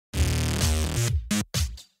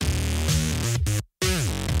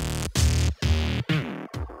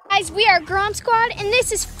guys, we are Grom Squad, and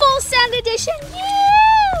this is Full Send Edition.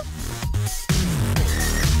 Yeah!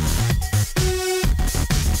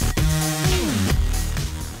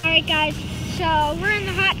 Alright guys, so we're in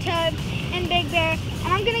the hot tub in Big Bear,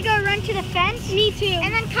 and I'm gonna go run to the fence. Me too.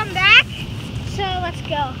 And then come back. So let's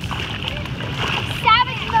go.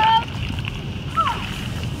 Savage mode.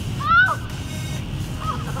 Oh.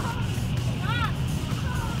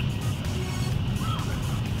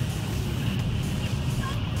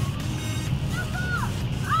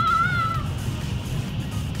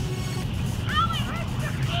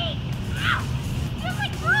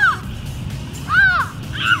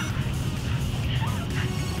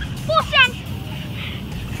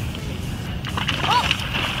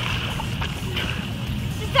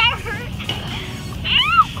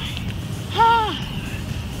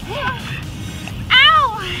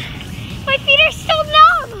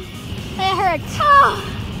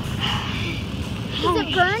 Does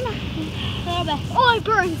it burn? A little bit. Oh, it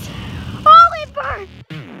burns. Oh, it burns.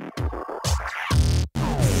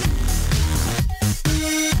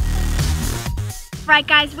 Right,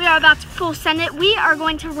 guys, we are about to full send it. We are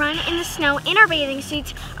going to run in the snow in our bathing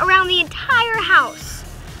suits around the entire house.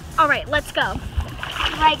 All right, let's go. All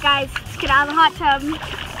right, guys, let's get out of the hot tub.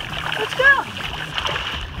 Let's go.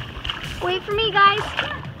 Wait for me, guys.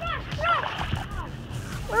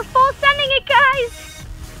 We're full sending it, guys.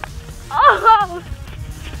 Oh,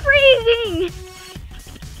 freezing.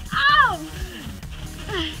 Oh.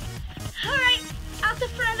 All right, out the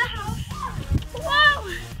front of the house.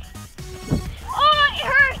 Whoa. Oh, it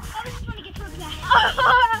hurts. I just want to get towards that.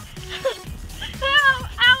 Oh. Ow,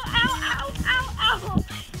 ow, ow, ow, ow, ow.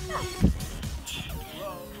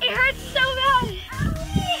 It hurts so bad.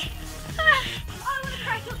 Oh, I want to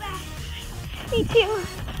cry so bad. Me too.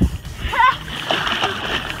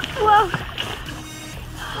 Whoa.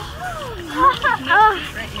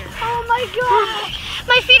 Oh my god.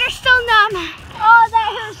 My feet are still numb. Oh, that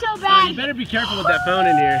hurt so bad. You better be careful with that phone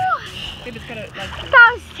in here.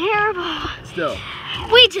 That was terrible. Still.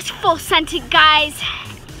 We just full sent it, guys.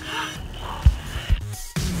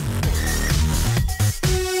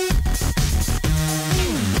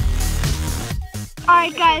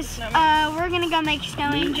 Alright guys, we're gonna go make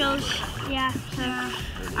snow angels. Yeah, so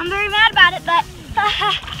I'm very mad about it, but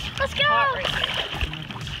let's go!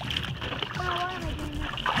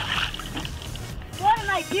 What am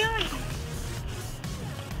I doing?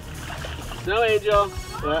 Snow angel.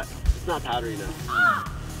 It's not powdery enough.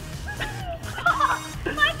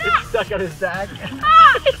 My back! It's stuck on his back.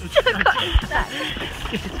 It's stuck on his back.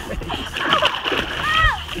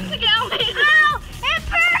 Look at me. Ow! It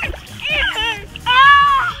burns! It hurts!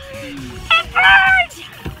 It burns!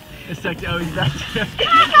 It's stuck to Owen's back.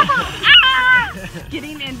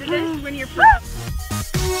 Getting into this when you're first.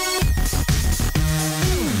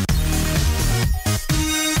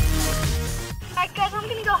 Alright guys, I'm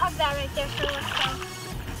gonna go hug that right there,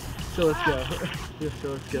 so let's go. So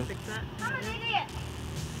let's go. Fix that. I'm an idiot.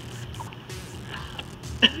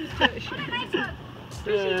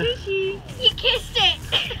 Tushy. You kissed it.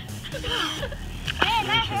 Man,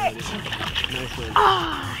 that hurts. Nice one. Oh.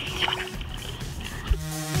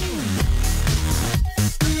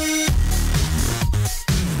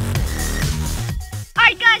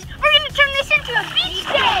 Alright guys, we're gonna turn this into a beach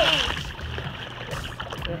day!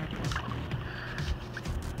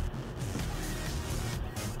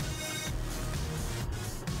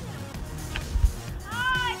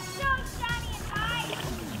 Oh, it's so sunny and high!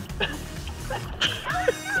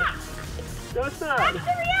 No, it's not. That's the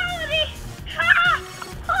reality! Ah!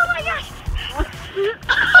 Oh my gosh!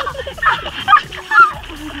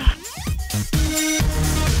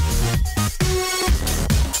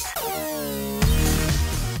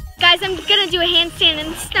 Guys, I'm gonna do a handstand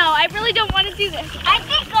in the snow. I really don't want to do this. I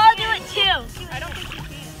think I'll do it too. I don't think you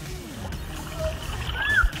can.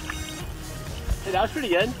 Hey, that was pretty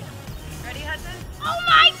good. Ready, Hudson? Oh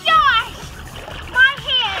my gosh! My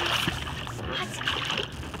hands.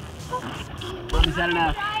 Mom, is that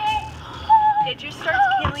enough? It just starts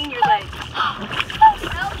killing your legs.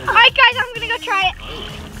 Alright guys, I'm gonna go try it.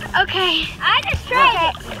 Okay. I just tried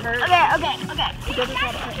it. Hurt. Okay. It doesn't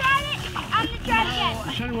I just tried it. I'm gonna try it again.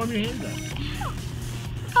 Just trying to warm your hands up.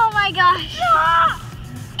 Oh my gosh.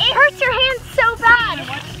 It hurts your hands so bad.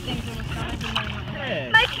 Hey.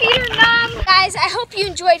 My feet are numb. Guys, I hope you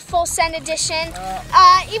enjoyed Full Send Edition.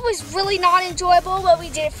 It was really not enjoyable, but we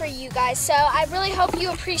did it for you guys. So I really hope you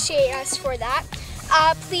appreciate us for that.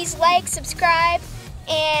 Please like, subscribe,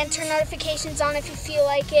 and turn notifications on if you feel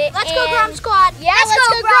like it. Let's go Grom Squad. Yeah, let's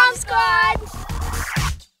go Grom Squad.